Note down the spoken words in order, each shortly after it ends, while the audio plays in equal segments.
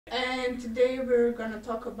and today we're gonna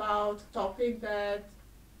talk about a topic that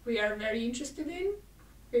we are very interested in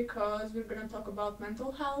because we're gonna talk about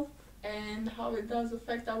mental health and how it does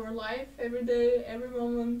affect our life every day, every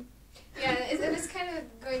moment. Yeah, it's kind of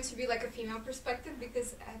going to be like a female perspective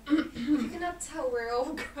because you cannot tell we're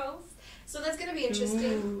all girls. So that's going to be interesting.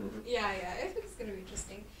 Ooh. Yeah, I think it's going to be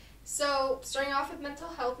interesting. So, starting off with mental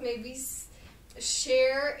health, maybe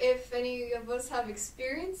share if any of us have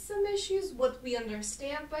experienced some issues, what we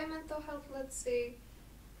understand by mental health, let's say.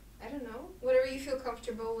 I don't know. Whatever you feel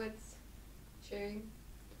comfortable with sharing.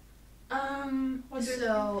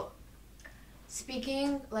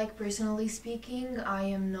 Speaking, like personally speaking, I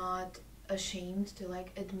am not ashamed to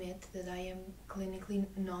like admit that I am clinically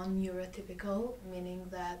non-neurotypical, meaning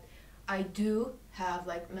that I do have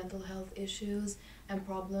like mental health issues and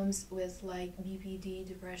problems with like BPD,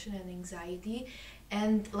 depression and anxiety.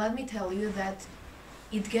 And let me tell you that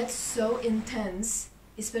it gets so intense,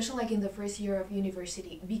 especially like in the first year of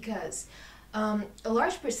university, because a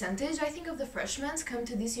large percentage, I think, of the freshmen come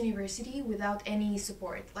to this university without any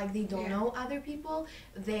support. Like, they don't know other people,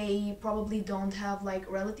 they probably don't have,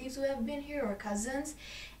 like, relatives who have been here or cousins,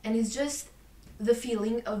 and it's just the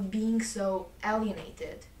feeling of being so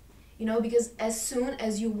alienated, you know, because as soon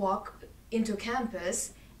as you walk into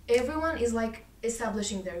campus, everyone is, like,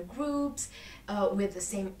 establishing their groups with the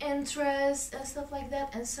same interests and stuff like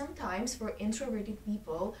that, and sometimes for introverted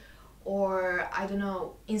people, or I don't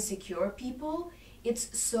know, insecure people,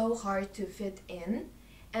 it's so hard to fit in.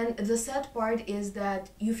 And the sad part is that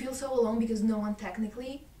you feel so alone because no one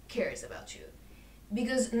technically cares about you,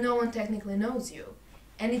 because no one technically knows you,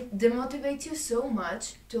 and it demotivates you so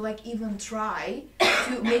much to like even try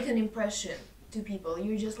to make an impression to people.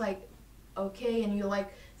 You're just like, okay, and you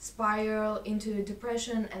like spiral into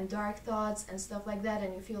depression and dark thoughts and stuff like that,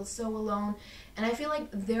 and you feel so alone. And I feel like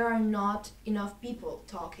there are not enough people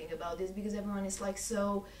talking about this because everyone is like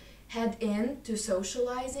so head in to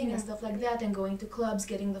socializing and stuff like that, and going to clubs,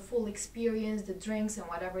 getting the full experience, the drinks and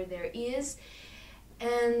whatever there is.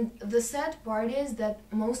 And the sad part is that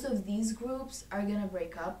most of these groups are gonna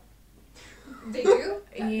break up. They do?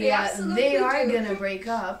 Yeah, they are gonna break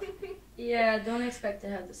up. Yeah, don't expect to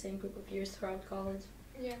have the same group of years throughout college.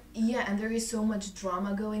 Yeah, and there is so much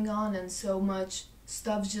drama going on and so much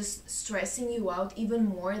stuff just stressing you out even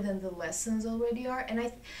more than the lessons already are. And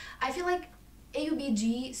I feel like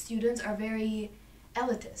AUBG students are very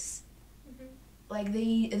elitist. Like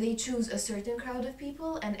they choose a certain crowd of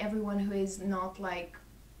people, and everyone who is not like,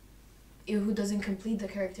 who doesn't complete the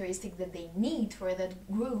characteristic that they need for that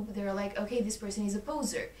group, they're like, okay, this person is a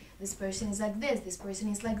poser, this person is like this person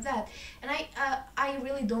is like that. And I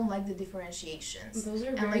really don't like the differentiations. Those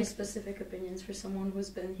are very specific opinions for someone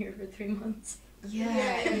who's been here for 3 months.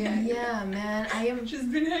 Yeah, man, I am... She's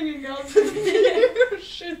been hanging out with me.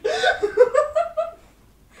 Shit.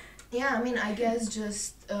 Yeah, I mean, I guess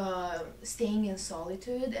just staying in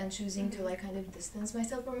solitude and choosing to like kind of distance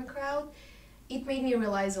myself from a crowd, it made me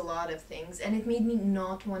realize a lot of things, and it made me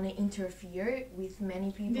not want to interfere with many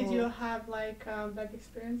people. Did you have like bad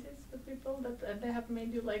experiences with people that they have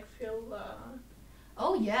made you like feel?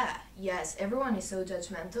 Oh yeah, yes. Everyone is so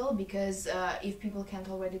judgmental because if people can't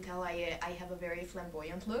already tell, I have a very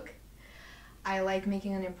flamboyant look. I like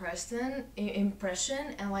making an impression,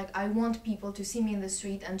 and like I want people to see me in the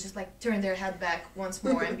street and just like turn their head back once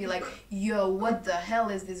more and be like, yo, what the hell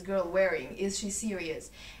is this girl wearing? Is she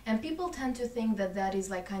serious? And people tend to think that that is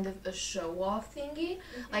like kind of a show-off thingy,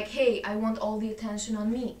 like, hey, I want all the attention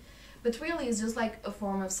on me. But really it's just like a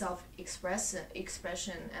form of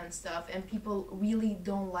expression and stuff, and people really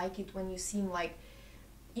don't like it when you seem like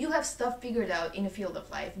you have stuff figured out in a field of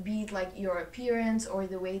life, be it like your appearance or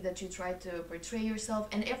the way that you try to portray yourself,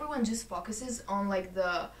 and everyone just focuses on like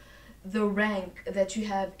the rank that you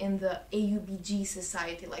have in the AUBG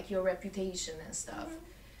society, like your reputation and stuff,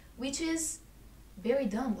 which is very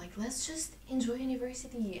dumb. Like, let's just enjoy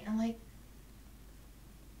university and like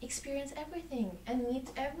experience everything and meet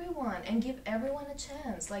everyone and give everyone a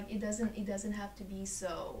chance. Like, it doesn't have to be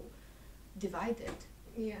so divided.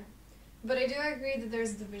 Yeah. But I do agree that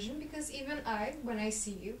there's division, because even when I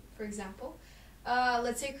see you, for example,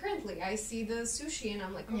 let's say currently, I see the sushi and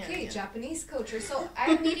I'm like, okay, Japanese culture. So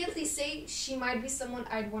I immediately say she might be someone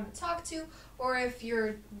I'd want to talk to, or if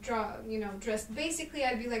you're dressed basically,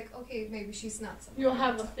 I'd be like, okay, maybe she's not someone. You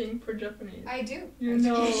have a thing for Japanese. I do. You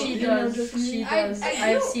know. She does. She does.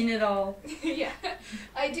 I've seen it all. Yeah,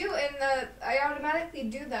 I do, and I automatically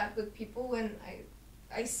do that with people when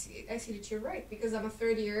I see that you're right, because I'm a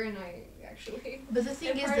third year and I actually. But the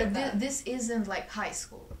thing is that this isn't like high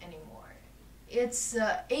school anymore. It's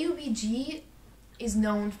AUBG is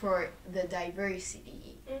known for the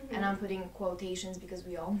diversity and and I'm putting quotations because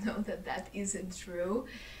we all know that that isn't true.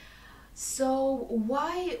 So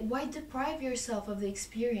why deprive yourself of the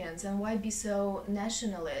experience, and why be so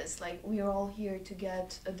nationalist? Like, we are all here to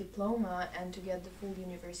get a diploma and to get the full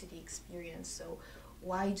university experience. So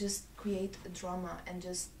why just create a drama and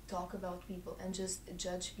just talk about people and just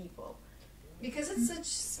judge people? Because it's such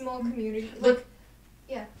small community. But Like,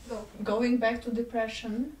 yeah, go. going back to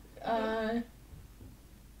depression,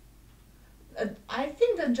 I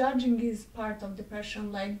think that judging is part of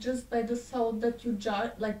depression. Like, just by the thought that you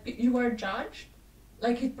judge, like you are judged,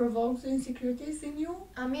 like it provokes insecurities in you.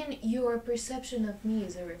 I mean, your perception of me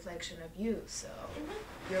is a reflection of you, so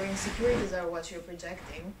your insecurities are what you're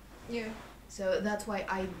projecting. Yeah. So that's why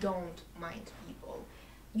I don't mind people.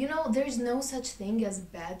 You know, there's no such thing as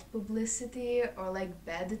bad publicity or like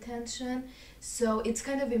bad attention. So it's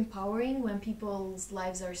kind of empowering when people's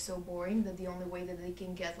lives are so boring that the only way that they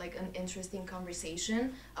can get like an interesting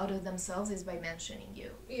conversation out of themselves is by mentioning you.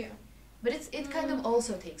 Yeah. But it kind of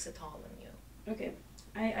also takes a toll on you. Okay,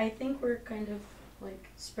 I think we're kind of like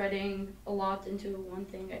spreading a lot into one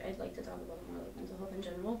thing. I'd like to talk about more like mental health in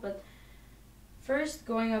general, but first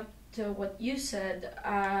going up to what you said,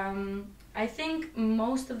 I think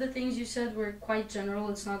most of the things you said were quite general.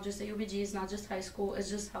 It's not just the UBG, it's not just high school, it's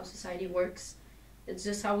just how society works. It's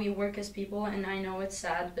just how we work as people, and I know it's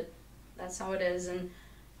sad, but that's how it is. And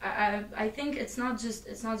I think it's not just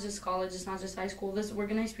college, it's not just high school. We're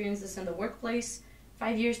gonna experience this in the workplace.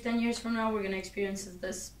 5 years, 10 years from now, we're gonna experience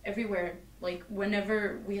this everywhere. Like,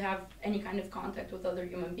 whenever we have any kind of contact with other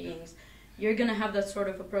human beings, you're gonna have that sort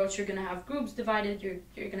of approach. You're gonna have groups divided.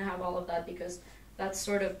 You're gonna have all of that, because that's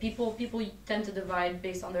sort of people tend to divide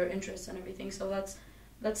based on their interests and everything. So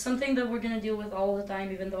that's something that we're gonna deal with all the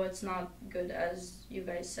time, even though it's not good, as you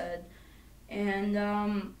guys said.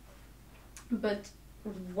 And but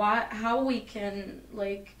how we can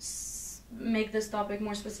like make this topic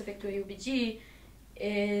more specific to UBG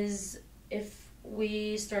is if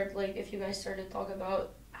you guys start to talk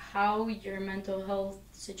about how your mental health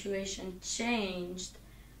situation changed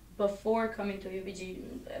before coming to UBG,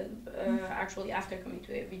 actually after coming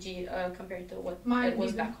to UBG, compared to what it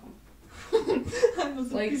was back home. I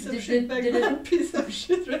was Like, a piece of shit back then, piece of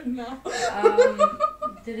shit right now.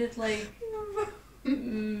 Did it like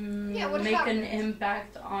what make happened? an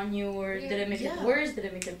impact on you, or did it make it Yeah. worse? Did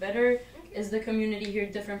it make it better? Okay. Is the community here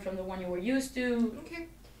different from the one you were used to? Okay.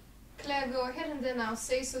 Claire, go ahead, and then I'll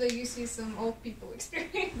say so that you see some old people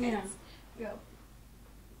experience. Yeah. Go.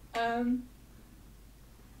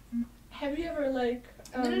 Have you ever like?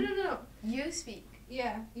 No. You speak.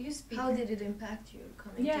 Yeah, you speak. How did it impact you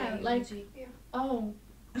coming Yeah, to like- UBG? Oh.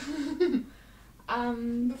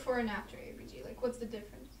 Before and after ABG, like, what's the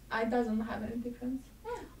difference? I doesn't have any difference.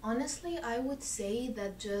 Honestly, I would say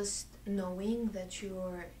that just knowing that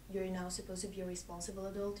you're now supposed to be a responsible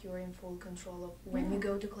adult, you're in full control of when you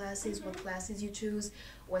go to classes, what classes you choose,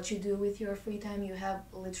 what you do with your free time. You have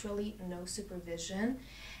literally no supervision.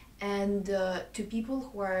 And to people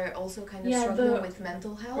who are also kind of Yeah, struggling the with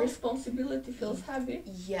mental health, Responsibility feels heavy.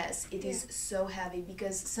 yes, it is Yeah. so heavy,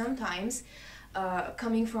 because sometimes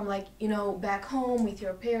coming from like, you know, back home with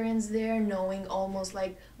your parents there, knowing almost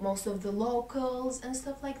like most of the locals and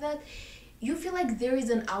stuff like that, you feel like there is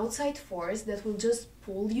an outside force that will just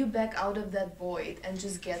pull you back out of that void and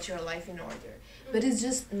just get your life in order. But it's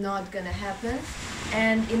just not gonna happen.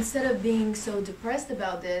 And instead of being so depressed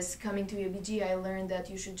about this, coming to UBG, I learned that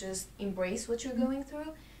you should just embrace what you're going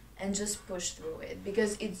through and just push through it,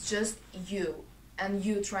 because it's just you and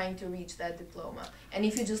you trying to reach that diploma. And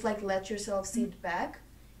if you just like let yourself sit back,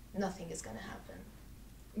 nothing is gonna happen.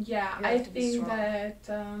 Yeah, You I have to be think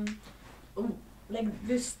strong. that like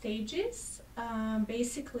the stages,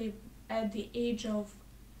 basically at the age of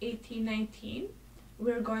 18, 19,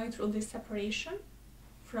 we're going through this separation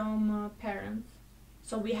from parents.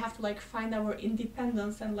 So we have to like find our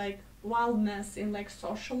independence and like wildness in like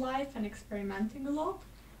social life and experimenting a lot.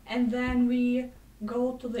 And then we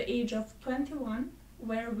go to the age of 21,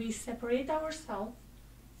 where we separate ourselves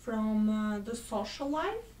from the social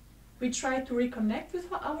life. We try to reconnect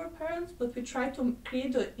with our parents, but we try to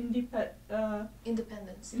create the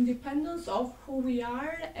Independence. independence of who we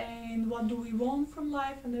are and what do we want from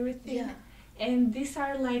life and everything. Yeah. And these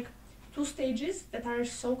are like two stages that are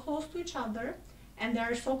so close to each other, and they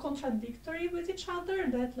are so contradictory with each other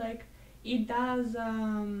that like it does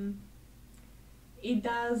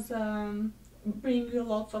bring you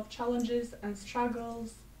lots of challenges and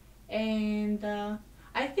struggles. And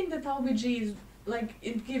I think that LBG is like,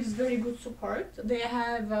 it gives very good support. They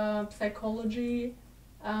have psychology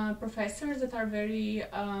professors that are very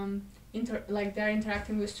they're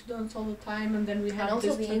interacting with students all the time, and then we And have also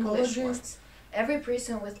this the English psychologists. ones. Every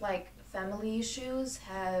person with like family issues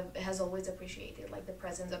has always appreciated like the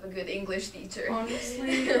presence of a good English teacher.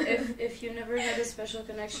 Honestly, if you never had a special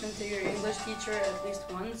connection to your English teacher at least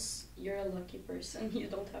once, you're a lucky person. You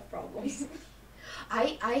don't have problems.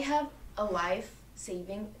 I have a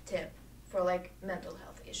life-saving tip for like mental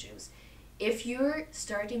health issues. If you're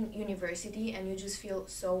starting university and you just feel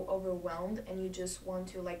so overwhelmed and you just want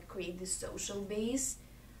to like create this social base,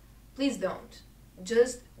 please don't.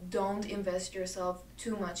 Just don't invest yourself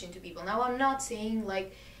too much into people. Now, I'm not saying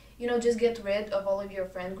like, you know, just get rid of all of your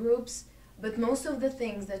friend groups, but most of the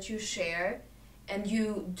things that you share and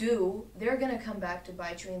you do, they're gonna come back to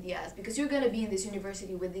bite you in the ass, because you're gonna be in this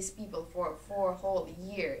university with these people for 4 whole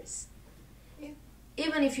years. Yeah.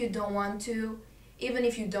 Even if you don't want to, even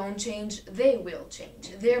if you don't change, they will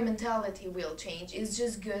change. Their mentality will change. It's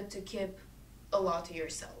just good to keep a lot to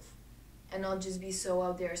yourself and not just be so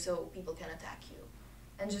out there so people can attack you.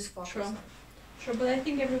 And just focus Sure. on. Sure, but I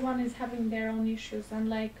think everyone is having their own issues, and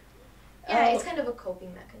like Yeah, it's kind of a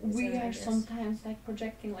coping mechanism. we I are guess. sometimes like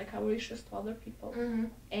projecting like our issues to other people, Mm-hmm.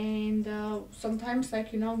 and sometimes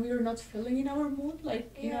like, you know, we are not feeling in our mood, like,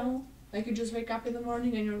 you Yeah. know, like you just wake up in the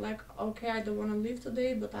morning and you're like, okay, I don't want to leave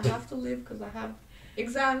today, but I have to leave because I have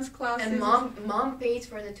exams, classes. And mom paid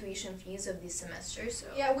for the tuition fees of this semester, so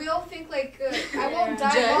Yeah, we all think like I won't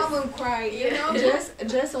die, Jess- mom won't cry. You know.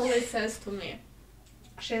 Jess always says to me,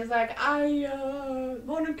 she's like, I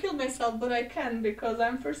want to kill myself, but I can't because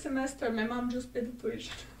I'm first semester. My mom just paid the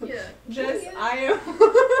tuition. yeah. Jess, yeah. I am.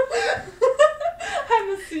 I'm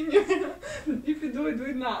a senior. If you do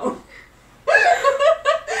it now.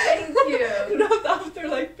 Thank you. Not after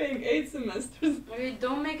like paying 8 semesters. Okay,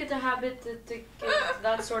 don't make it a habit to give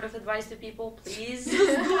that sort of advice to people, please.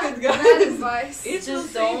 Just do it, Bad guys. advice. It will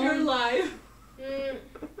Just save your don't. life. Mm.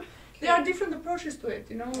 There are different approaches to it,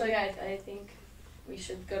 you know. Like, I think we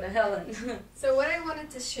should go to Helen. So what I wanted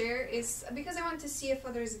to share is because I wanted to see if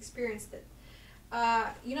others experienced it.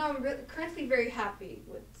 You know, I'm currently very happy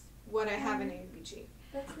with what I have in ABG.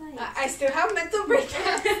 That's nice. I still have mental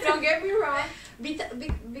breakdowns. Don't get me wrong,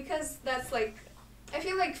 because that's like, I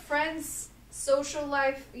feel like friends, social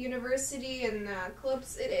life, university, and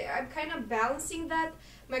clubs. I'm kind of balancing that.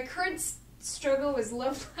 My current struggle is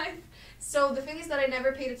love life. So the thing is that I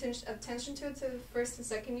never paid attention to it to first and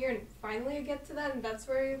second year, and finally I get to that, and that's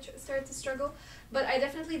where I started to struggle. But I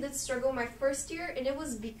definitely did struggle my first year, and it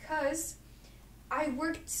was because I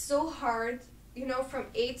worked so hard, you know, from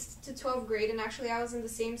 8th to 12th grade, and actually I was in the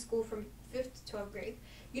same school from 5th to 12th grade,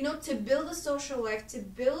 you know, to build a social life, to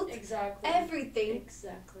build Exactly. everything.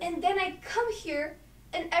 Exactly. And then I come here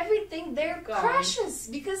and everything there Gone. crashes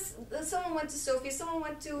because someone went to Sofia, someone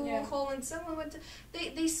went to Yeah. Holland, someone went to...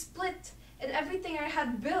 They split. And everything I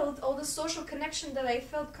had built, all the social connection that I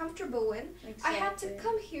felt comfortable in, I had to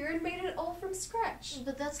come here and made it all from scratch.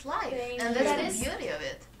 But that's life, Thank and that's you. the beauty of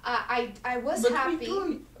it. I was but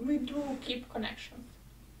happy. we do keep connections.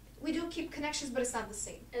 We do keep connections, but it's not the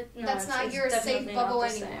same. No, That's not it's your safe definitely bubble not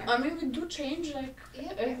the same. anymore. I mean, we do change like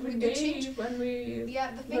Yeah, every we do day change. when we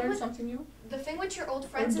Yeah, the thing learn with something new. your old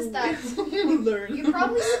friends Or is do that we? Learn. you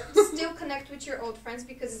probably still connect with your old friends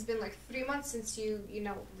because it's been like 3 months since you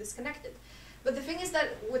know, disconnected. But the thing is that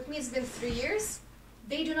with me it's been 3 years.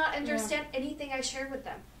 They do not understand anything I share with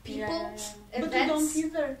them. People, But you don't events.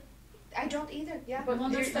 either. I don't either. Yeah. But You you're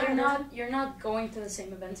understand. you're not going to the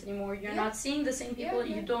same events anymore. You're Yeah. not seeing the same people.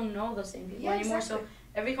 Yeah, You yeah. don't know the same people Yeah, anymore. exactly.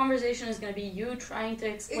 So every conversation is going to be you trying to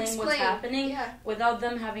explain what's happening Yeah. without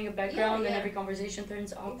them having a background, Yeah, and yeah. every conversation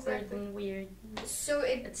turns awkward Exactly. and weird. So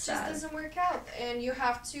it It's just sad. doesn't work out, and you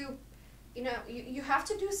have to, you know, you have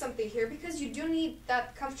to do something here because you do need that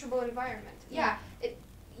comfortable environment. Yeah,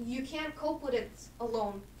 you can't cope with it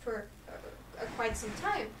alone for quite some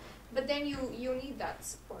time, but then you need that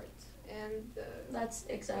support, and That's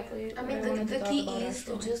exactly. I what mean, wanted to the talk key about is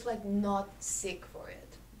to actually. just like not seek for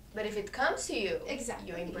it. But if it comes to you, exactly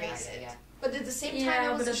you embrace yeah, it. yeah. But at the same time, Yeah, it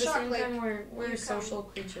but was at a the shock. same Like, time, we're you come- social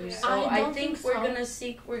creatures, Yeah. so I I don't think think we're so. gonna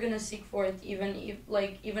seek for it even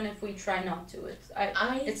if we try not to.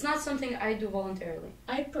 It's not something I do voluntarily.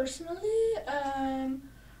 I personally,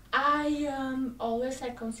 I always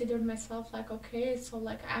like considered myself like, okay, so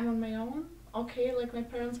like I'm on my own. Okay, like my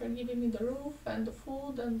parents are giving me the roof and the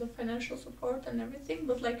food and the financial support and everything.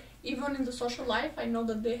 But like even in the social life, I know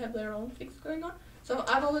that they have their own things going on. So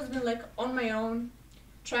I've always been like on my own,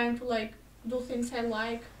 trying to like do things I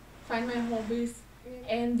like, find my hobbies,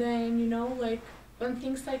 and then you know like when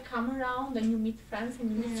things like come around and you meet friends and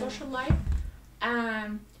you meet Yeah. social life,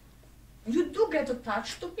 you do get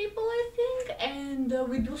attached to people, I think, and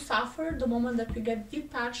we do suffer the moment that we get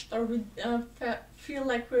detached or we feel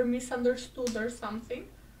like we're misunderstood or something.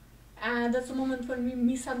 And that's a moment when we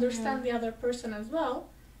misunderstand the other person as well.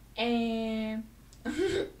 And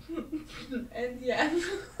and yeah.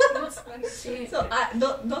 So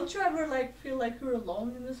don't you ever like feel like you're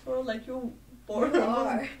alone in this world, like you're bored? We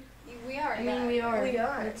are. We are. I mean, we are. We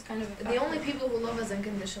are. It's kind of a The only people who love us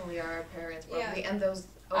unconditionally are our parents, probably, Yeah. and those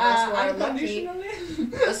of us who are lucky,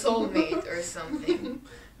 Unconditionally. a soulmate or something.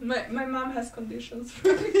 My mom has conditions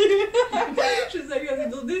for me. She's like, you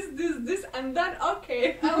have to do this, and then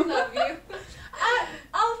okay. I love you.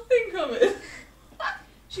 I'll think of it.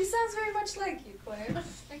 She sounds very much like you, Claire.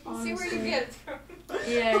 I can see where you Honestly. get it from.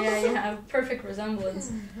 yeah, perfect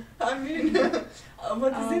resemblance. I mean,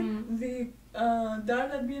 what is it? The Dar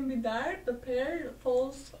that B&B Dar, the pear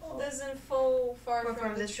falls. Doesn't fall far Or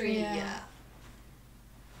from the tree. yeah.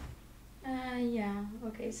 Yeah.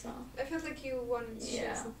 Okay, so. I felt like you wanted to share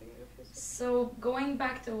Yeah. something. So going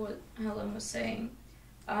back to what Helen was saying,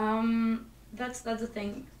 that's the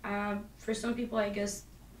thing. For some people, I guess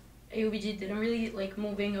AUBG didn't really like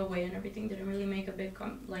moving away and everything didn't really make a big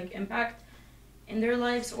impact in their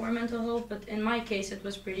lives or mental health. But in my case, it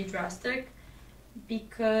was pretty drastic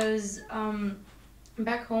because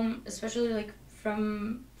back home, especially like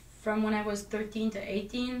from when I was 13 to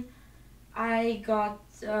 18, I got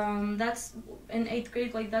that's in 8th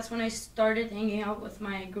grade, like that's when I started hanging out with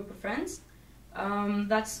my group of friends.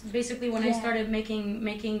 That's basically when I started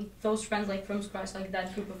making those friends like from scratch, like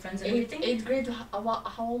that group of friends and everything. 8th grade, how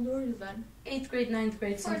old were you then? 8th grade, 9th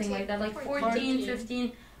grade, something 14, like that, like 14, 14.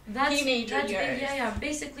 15. That's Teenager that's years. yeah.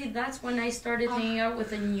 Basically, that's when I started hanging out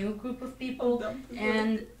with a new group of people,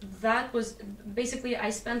 and that was basically I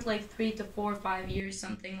spent like 3 to 4 or 5 years,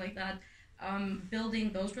 something like that,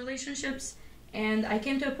 building those relationships. And I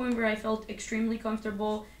came to a point where I felt extremely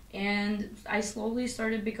comfortable, and I slowly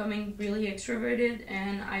started becoming really extroverted,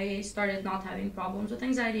 and I started not having problems with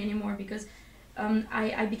anxiety anymore because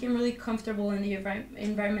I became really comfortable in the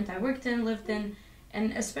environment I worked in, lived in,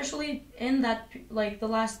 and especially in that, like the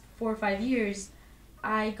last 4 or 5 years,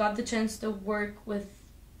 I got the chance to work with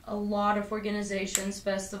a lot of organizations,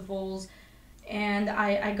 festivals, and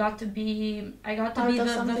I got to be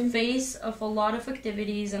the face of a lot of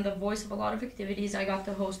activities and the voice of a lot of activities. I got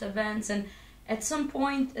to host events, and at some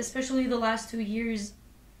point, especially the last 2 years,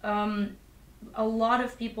 a lot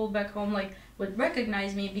of people back home like would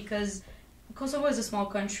recognize me because Kosovo is a small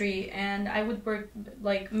country, and I would work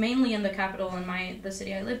like mainly in the capital in the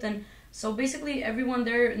city I lived in. So basically, everyone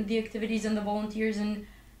there, the activities and the volunteers and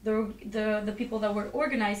the people that would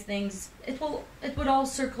organize things, it would all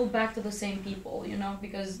circle back to the same people, you know,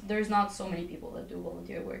 because there's not so many people that do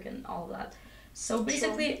volunteer work and all of that. So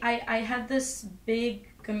basically, I had this big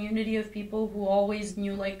community of people who always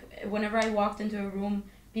knew, like, whenever I walked into a room,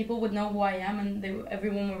 people would know who I am, and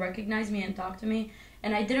everyone would recognize me and talk to me.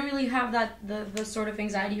 And I didn't really have the sort of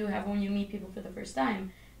anxiety you have when you meet people for the first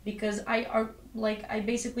time, because I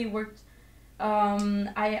basically worked.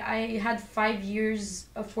 I had 5 years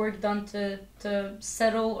of work done to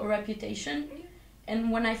settle a reputation,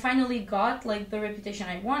 and when I finally got like the reputation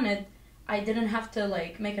I wanted, I didn't have to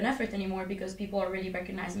like make an effort anymore because people already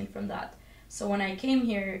recognized me from that. So when I came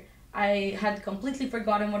here, I had completely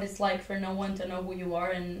forgotten what it's like for no one to know who you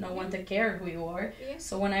are and no one to care who you are. Yeah.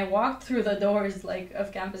 So when I walked through the doors like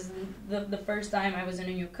of campus the first time, I was in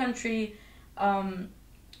a new country,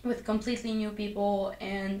 with completely new people,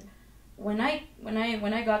 and when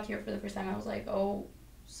I got here for the first time, I was like, oh,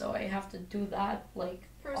 so I have to do that like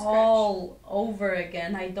all over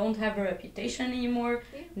again. I don't have a reputation anymore.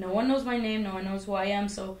 Yeah. No one knows my name. No one knows who I am.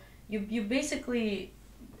 So you basically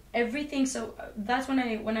everything. So that's when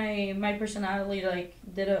my personality like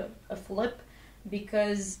did a flip,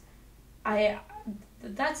 because I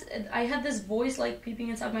had this voice like peeping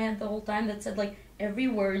inside my head the whole time that said like every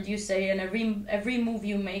word you say and every move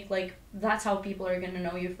you make, like that's how people are gonna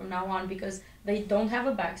know you from now on, because they don't have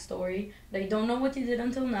a backstory, they don't know what you did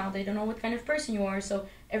until now, they don't know what kind of person you are, so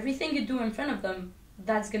everything you do in front of them,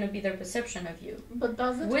 that's gonna be their perception of you. But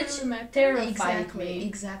does it Which really matter? terrified me.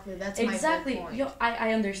 Exactly. That's Exactly. my whole point. Yo,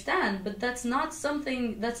 I understand, but that's not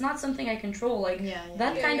something I control. Like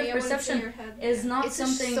that kind of perception is not It's a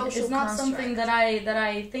something. social It's not something construct. that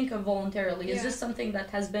I think of voluntarily. It's just something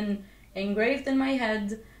that has been engraved in my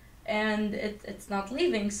head, and it's not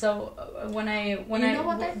leaving. So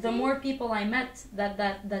the more people I met,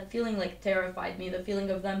 that feeling like terrified me. The feeling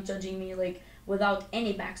of them judging me like without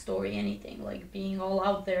any backstory, anything, like being all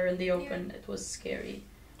out there in the open. It was scary.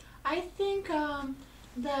 I think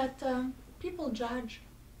that people judge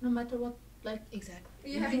no matter what. Like Exactly.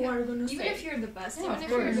 you are gonna even say. if you're the best, Yeah, even of if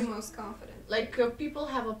you're the course. most confident. Like people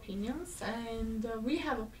have opinions, and we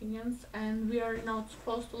have opinions, and we are not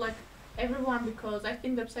supposed to like everyone, because I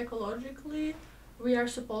think that psychologically we are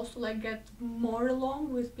supposed to like get more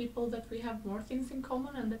along with people that we have more things in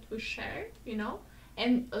common and that we share, you know,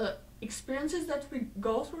 and experiences that we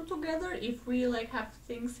go through together, if we like have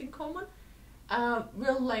things in common,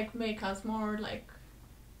 will like make us more like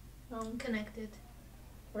Connected.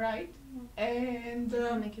 right, and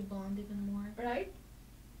It'll make you bond even more. right,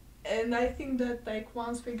 and I think that like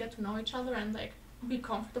once we get to know each other and like be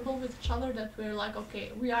comfortable with each other, that we're like,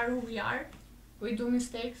 okay, we are who we are, we do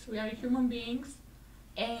mistakes, we are human beings,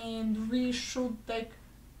 and we should like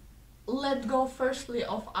let go firstly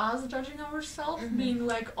of us judging ourselves, Mhm. being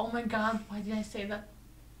like, oh my god, why did I say that?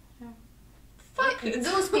 Yeah. Fuck it.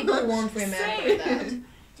 Those people won't remember Say that. it.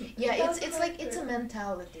 Yeah, That's it's like it's a correct.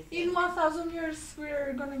 mentality thing. In 1,000 years,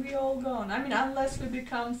 we're gonna be all gone. I mean, unless we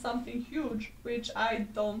become something huge, which I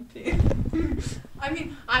don't think. I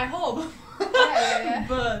mean, I hope. Yeah.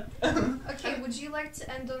 But Okay, would you like to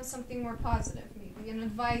end on something more positive, maybe an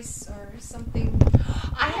advice or something?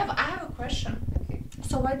 I have a question. Okay.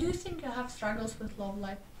 So why do you think you have struggles with love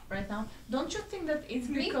life right now? Don't you think that it's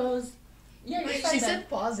Me? because yeah, you She said that. said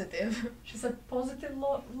positive. She said positive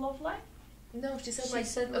love life. No, she said She like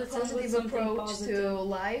said a let's end with positive something approach positive. to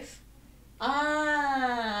life.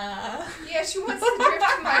 Ah. Yeah, she wants to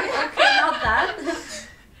drift my. Okay, not that.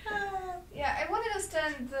 Yeah, I wanted us to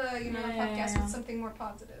end the podcast with something more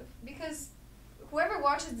positive, because whoever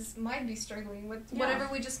watches this might be struggling with Yeah. whatever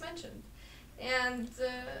we just mentioned, and to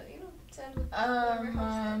end with whatever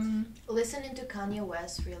helps them. Listening to Kanye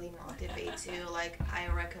West really motivates you. Like, I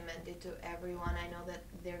recommend it to everyone. I know that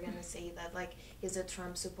they're gonna say that like he's a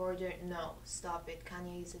Trump supporter. No, stop it.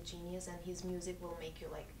 Kanye is a genius, and his music will make you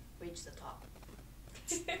like reach the top.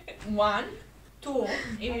 1, 2.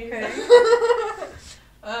 Okay.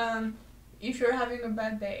 If you're having a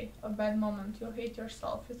bad day, a bad moment, you hate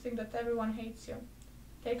yourself, you think that everyone hates you,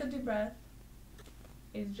 take a deep breath.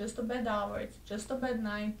 It's just a bad hour, it's just a bad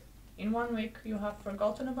night. In 1 week, you have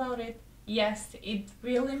forgotten about it. Yes, it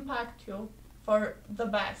will impact you for the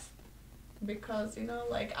best. Because,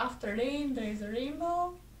 like after rain, there is a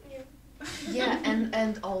rainbow. Yeah,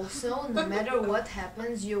 and also, no matter what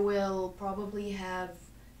happens, you will probably have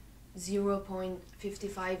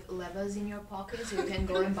 0.55 levas in your pocket, so you can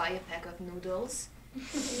go and buy a pack of noodles.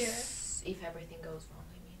 Yeah. If everything goes wrong,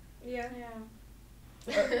 I mean. Yeah.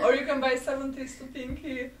 Yeah. Or you can buy 70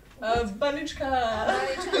 stupinki banichka.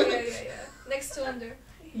 Yeah. Next to under.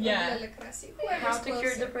 Yeah. How to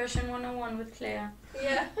cure depression 101 with Clea.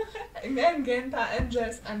 Yeah. Again, Genta and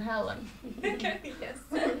Jess and Helen. Yes.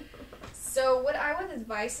 So what I would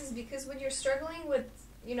advise is, because when you're struggling with,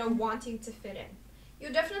 wanting to fit in, you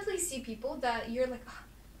definitely see people that you're like,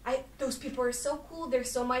 those people are so cool, they're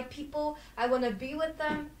so my people, I want to be with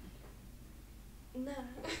them. Nah.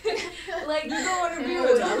 Like, You don't want to be No,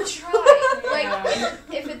 with don't them. try. Like, Yeah.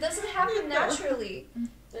 if it doesn't happen naturally,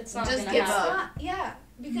 It's not Just gonna give it's up. happen. not, yeah.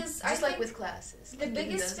 Because I Just like think with classes. the Like, it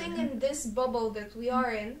biggest doesn't thing in this bubble that we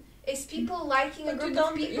are in is people liking a But group you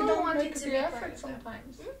don't, of you people don't wanting make to the be part effort of them.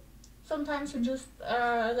 sometimes. Hmm? Sometimes you just,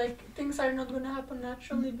 things are not going to happen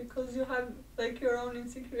naturally because you have, your own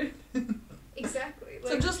insecurity. Exactly.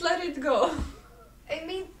 So just let it go. I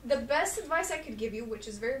mean, the best advice I could give you, which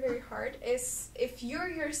is very, very hard, is if you're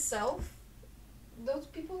yourself, those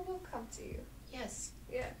people will come to you. Yes.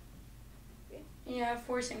 Yeah. Yeah,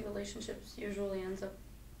 forcing relationships usually ends up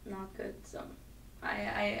not good, so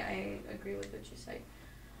I agree with what you say.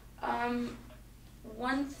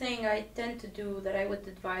 One thing I tend to do that I would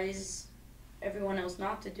advise everyone else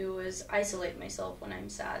not to do is isolate myself when I'm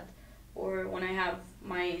sad or when I have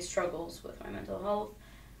my struggles with my mental health.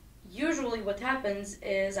 Usually what happens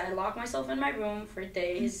is I lock myself in my room for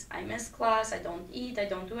days, I miss class, I don't eat, I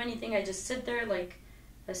don't do anything, I just sit there like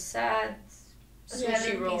a sad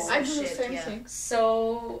sushi roll. I do the Shit, same yeah. thing.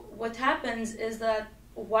 So what happens is that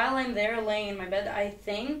while I'm there laying in my bed, I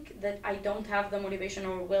think that I don't have the motivation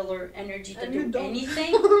or will or energy to And you do don't.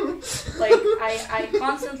 anything. Like I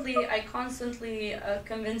constantly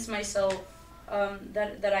convince myself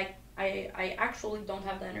that I actually don't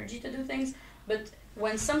have the energy to do things. But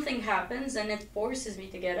when something happens and it forces me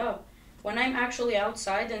to get up, when I'm actually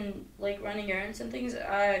outside and running errands and things,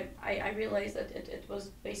 I realize that it was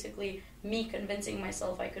basically me convincing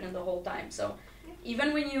myself I couldn't the whole time. So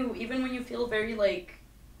even when you feel very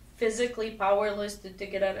physically powerless to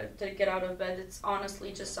get out of bed, it's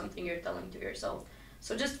honestly just something you're telling to yourself.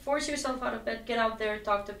 So just force yourself out of bed, get out there,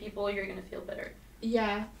 talk to people, you're gonna feel better.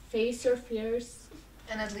 Yeah, face your fears.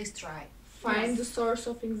 And at least try. Find Yes. the source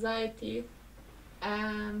of anxiety.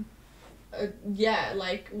 And yeah,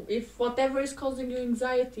 like if whatever is causing you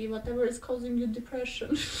anxiety, whatever is causing you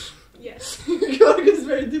depression. Yes. Georg is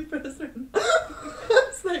very depressed right now.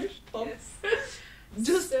 It's like, stop. Yes.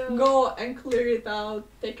 Just So- go and clear it out,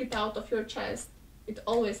 take it out of your chest. It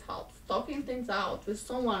always helps. Talking things out with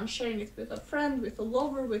someone, sharing it with a friend, with a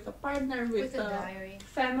lover, with a partner, with, With a diary.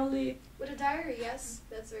 family. With a diary, yes,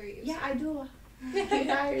 that's very useful. Yeah, I do a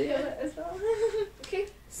diary as well. Okay,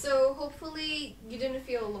 so hopefully you didn't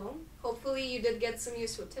feel alone. Hopefully you did get some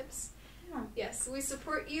useful tips. Yeah. Yes, we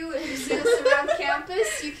support you. If you see us around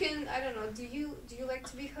campus, you can. I don't know. Do you like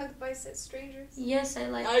to be hugged by strangers? Yes, I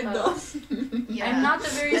like I hugs. don't. Yeah. I'm not a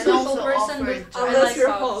very And social also person, but offered I Unless like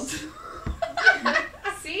you're hugs. hot.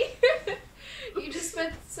 See, you just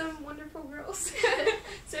met some wonderful girls.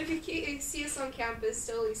 So if you see us on campus,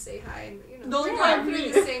 totally say hi and Don't we're hug going through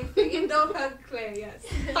me. the same thing. And don't hug Clay. Yes.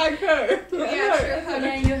 Hug her. Yeah, sure. Hug.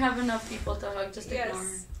 Yeah, you have enough people to hug, just ignore her.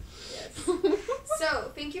 Yes.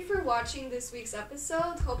 So, thank you for watching this week's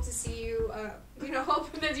episode. Hope to see you,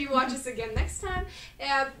 hope that you watch us again next time.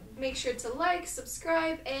 Make sure to like,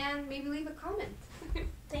 subscribe, and maybe leave a comment.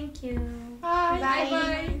 Thank you. Bye. Bye.